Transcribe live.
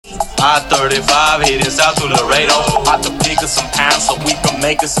I-35 heading south to Laredo. About to pick up some pounds so we can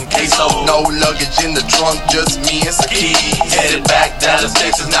make us some queso. No luggage in the trunk, just me and some keys. Headed back Dallas,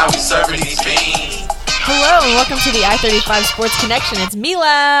 Texas, now we serving these fiends. Hello and welcome to the I-35 Sports Connection. It's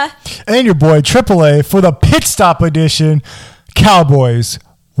Mila. And your boy AAA for the Pitstop edition. Cowboys,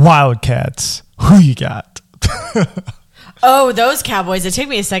 Wildcats. Who you got? Oh, those Cowboys. It took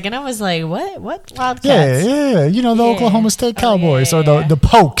me a second. I was like, what Wildcats? Yeah. You know, the Oklahoma State Cowboys or the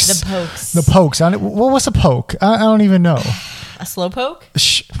Pokes. The Pokes. What's a poke? I don't even know. A slow poke?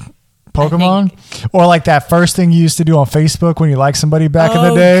 Pokemon? Or like that first thing you used to do on Facebook when you liked somebody back in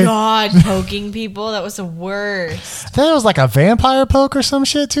the day? Oh, God. Poking people. That was the worst. I think it was like a vampire poke or some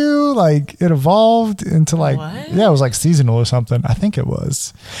shit too. Like it evolved into like, what? Yeah, it was like seasonal or something. I think it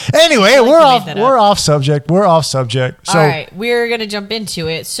was. Anyway, we're off subject. So, all right. We're going to jump into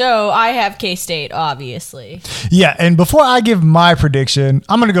it. So I have K-State, obviously. Yeah. And before I give my prediction,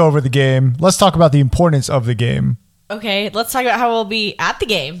 I'm going to go over the game. Let's talk about the importance of the game. Okay, let's talk about how we'll be at the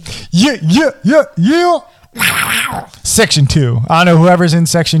game. Yeah. Section 2. I don't know whoever's in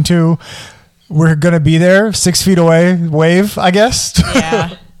Section 2. We're going to be there 6 feet away. Wave, I guess.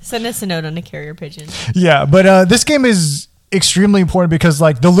 Yeah. Send us a note on a carrier pigeon. Yeah, but this game is extremely important because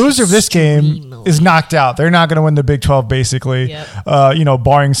like the loser of this game is knocked out. They're not going to win the Big 12 basically. Yep.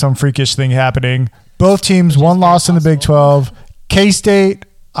 Barring some freakish thing happening. Both teams, one loss in the Big 12. K-State,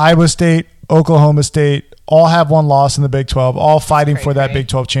 Iowa State, Oklahoma State, all have one loss in the Big 12, all fighting for that Big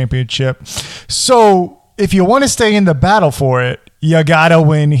 12 championship. So if you want to stay in the battle for it, you got to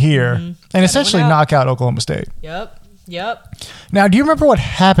win here and essentially knock out Oklahoma State. Yep. Now, do you remember what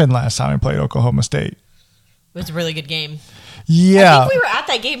happened last time we played Oklahoma State? It was a really good game. Yeah. I think we were at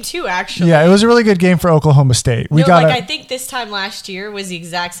that game too, actually. Yeah, it was a really good game for Oklahoma State. I think this time last year was the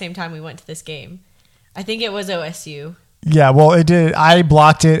exact same time we went to this game. I think it was OSU. Yeah, well, it did. I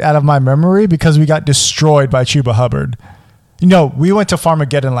blocked it out of my memory because we got destroyed by Chuba Hubbard. We went to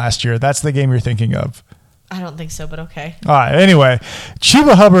Farmageddon last year. That's the game you're thinking of. I don't think so, but okay. All right. Anyway,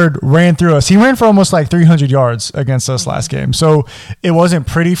 Chuba Hubbard ran through us. He ran for almost like 300 yards against us last game. So it wasn't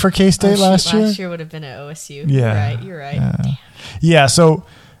pretty for K-State last year. Last year would have been at OSU. Yeah. You're right. Yeah. So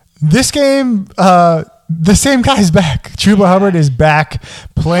this game, the same guy's back. Chuba Hubbard is back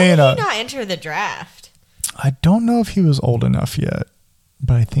playing. How did he not enter the draft? I don't know if he was old enough yet,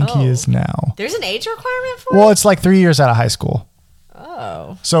 but I think he is now. There's an age requirement for it? Well, it's like 3 years out of high school.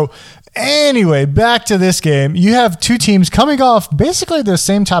 Oh. So anyway, back to this game. You have two teams coming off basically the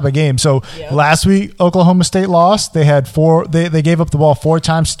same type of game. So last week, Oklahoma State lost. They had they gave up the ball 4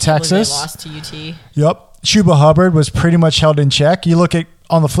 times to Texas. They lost to UT. Yep. Chuba Hubbard was pretty much held in check. You look at,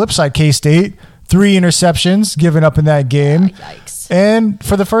 on the flip side, K-State, 3 interceptions given up in that game. Yikes. And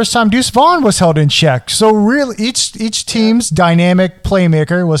for the first time, Deuce Vaughn was held in check. So really, each team's dynamic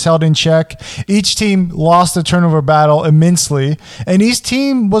playmaker was held in check. Each team lost the turnover battle immensely, and each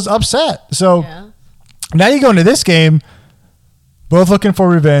team was upset. So now you go into this game, both looking for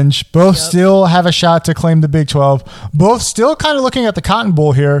revenge. Both still have a shot to claim the Big 12. Both still kind of looking at the Cotton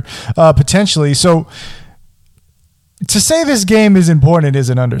Bowl here, potentially. So to say this game is important is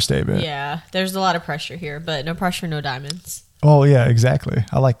an understatement. Yeah, there's a lot of pressure here, but no pressure, no diamonds. Oh, yeah, exactly.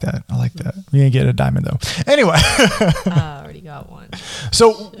 I like that. You ain't get a diamond, though. Anyway. I already got one.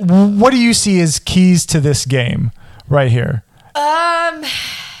 So what do you see as keys to this game right here?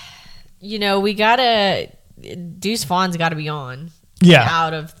 We got to... Deuce Vaughn's got to be on. Yeah.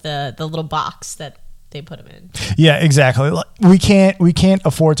 Out of the little box that they put him in. Yeah, exactly. We can't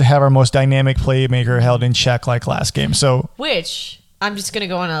afford to have our most dynamic playmaker held in check like last game. So... Which... I'm just going to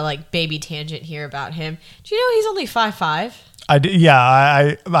go on a baby tangent here about him. Do you know he's only 5'5"?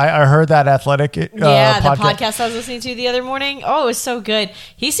 I heard that athletic the podcast I was listening to the other morning. Oh, it was so good.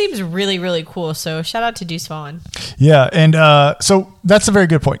 He seems really, really cool. So shout out to Deuce Vaughn. Yeah, and so that's a very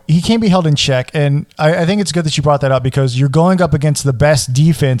good point. He can't be held in check, and I think it's good that you brought that up because you're going up against the best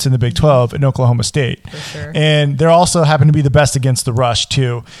defense in the Big 12 in Oklahoma State. For sure. And they're also happen to be the best against the rush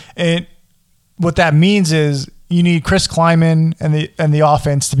too. And what that means is you need Chris Kleiman and the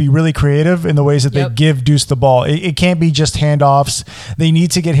offense to be really creative in the ways that they give Deuce the ball. It can't be just handoffs. They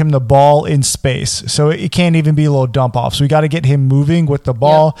need to get him the ball in space. So it can't even be a little dump off. So we got to get him moving with the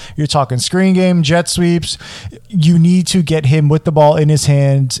ball. You're talking screen game, jet sweeps. You need to get him with the ball in his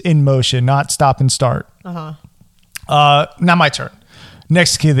hands in motion, not stop and start. Now my turn.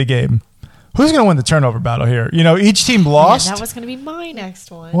 Next key of the game. Who's going to win the turnover battle here? Each team lost. Yeah, that was going to be my next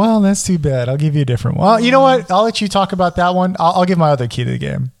one. Well, that's too bad. I'll give you a different one. Well, you know what? I'll let you talk about that one. I'll give my other key to the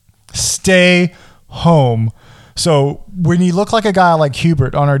game. Stay home. So when you look like a guy like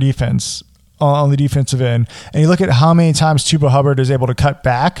Hubert on our defense, on the defensive end, and you look at how many times Chuba Hubbard is able to cut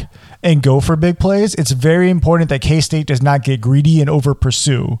back and go for big plays, it's very important that K-State does not get greedy and over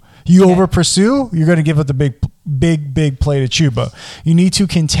pursue. You over pursue, you're going to give it the big play to Chuba. You need to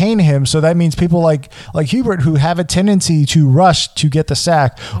contain him. So that means people like Hubert, who have a tendency to rush to get the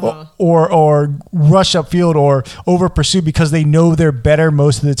sack or rush upfield or over pursue because they know they're better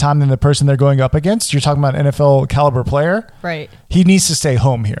most of the time than the person they're going up against. You're talking about an NFL caliber player. Right. He needs to stay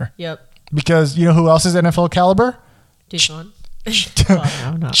home here. Yep. Because you know who else is NFL caliber? Deshaun.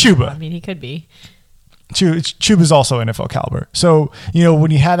 Well, no, Chuba. I mean, he could be. Chuba's also NFL caliber. So,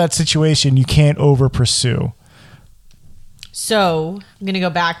 when you have that situation, you can't over pursue. So, I'm going to go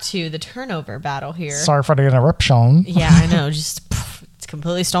back to the turnover battle here. Sorry for the interruption. Yeah, I know. Just it's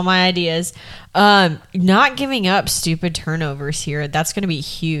completely stole my ideas. Not giving up stupid turnovers here. That's going to be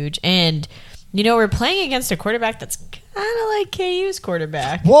huge. And, we're playing against a quarterback that's kind of like KU's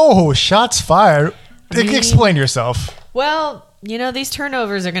quarterback. Whoa, shots fired. Explain yourself. Well, these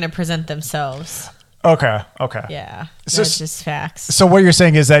turnovers are going to present themselves. Okay. Yeah, that's just facts. So what you're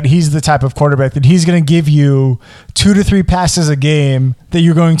saying is that he's the type of quarterback that he's going to give you 2 to 3 passes a game that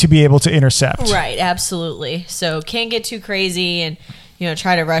you're going to be able to intercept. Right, absolutely. So can't get too crazy and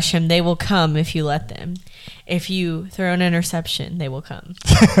try to rush him. They will come if you let them. If you throw an interception, they will come.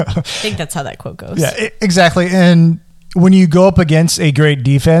 I think that's how that quote goes. Yeah, exactly. And when you go up against a great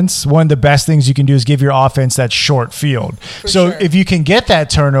defense, one of the best things you can do is give your offense that short field. If you can get that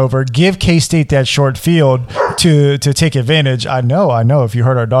turnover, give K-State that short field to take advantage. I know. If you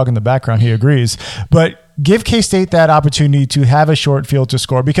heard our dog in the background, he agrees. But give K-State that opportunity to have a short field to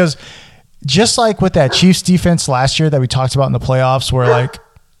score. Because just like with that Chiefs defense last year that we talked about in the playoffs, where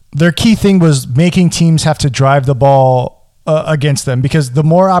their key thing was making teams have to drive the ball against them, because the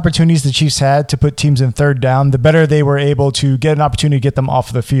more opportunities the Chiefs had to put teams in third down, the better they were able to get an opportunity to get them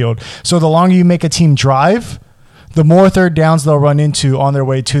off the field. So the longer you make a team drive, the more third downs they'll run into on their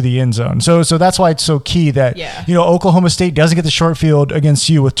way to the end zone. So that's why it's so key that Oklahoma State doesn't get the short field against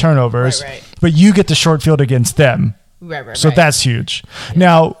you with turnovers, but you get the short field against them. So that's huge. Yeah.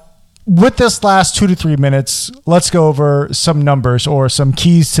 Now, with this last 2 to 3 minutes, let's go over some numbers or some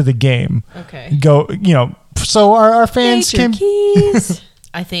keys to the game. Okay. So our fans can keys.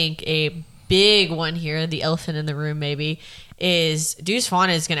 I think a big one here, the elephant in the room maybe, is Deuce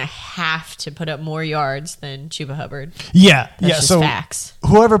Vaughn is going to have to put up more yards than Chuba Hubbard. Yeah. That's just facts.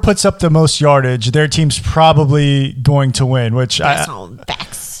 Whoever puts up the most yardage, their team's probably going to win, which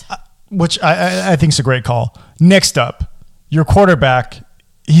facts. Which I think is a great call. Next up, your quarterback,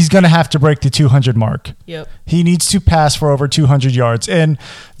 he's going to have to break the 200 mark. Yep. He needs to pass for over 200 yards. And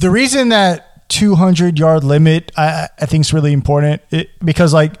the reason that 200-yard limit I think is really important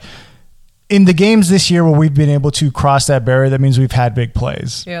because in the games this year where we've been able to cross that barrier, that means we've had big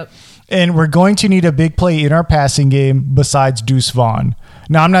plays. Yep. And we're going to need a big play in our passing game besides Deuce Vaughn.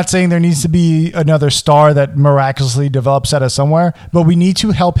 Now, I'm not saying there needs to be another star that miraculously develops out of somewhere, but we need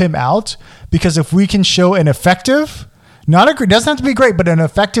to help him out, because if we can show an effective, doesn't have to be great, but an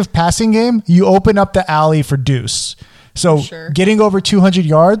effective passing game, you open up the alley for Deuce. So getting over 200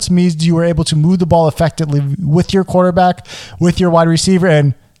 yards means you were able to move the ball effectively with your quarterback, with your wide receiver,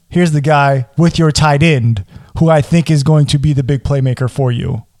 and here's the guy with your tight end, who I think is going to be the big playmaker for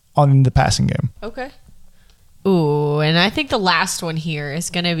you on the passing game. Okay. Ooh, and I think the last one here is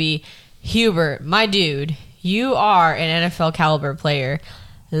going to be Hubert, my dude. You are an NFL caliber player.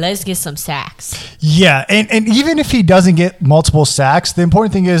 Let's get some sacks. Yeah, and even if he doesn't get multiple sacks, the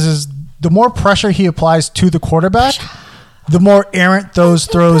important thing is the more pressure he applies to the quarterback, the more errant those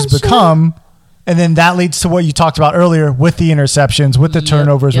throws become. And then that leads to what you talked about earlier with the interceptions, with the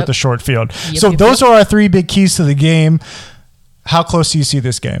turnovers, with the short field. So those are our 3 big keys to the game. How close do you see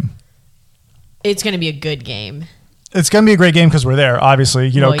this game? It's going to be a good game. It's going to be a great game because we're there,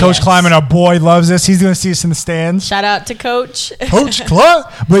 obviously. Coach Kleiman, our boy, loves this. He's going to see us in the stands. Shout out to Coach. Coach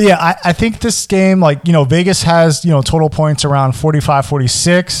Club. But yeah, I think this game, Vegas has, total points around 45,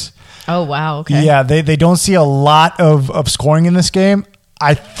 46. Oh, wow. Okay. Yeah, they don't see a lot of scoring in this game.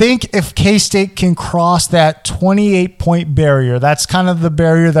 I think if K-State can cross that 28-point barrier, that's kind of the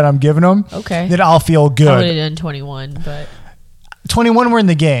barrier that I'm giving them. Okay. Then I'll feel good. I would have done 21, but 21 we're in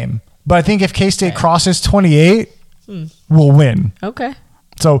the game. But I think if K-State crosses 28, we'll win. Okay.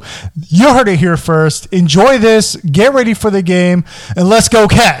 So you heard it here first. Enjoy this. Get ready for the game. And let's go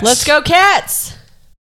Cats. Let's go Cats.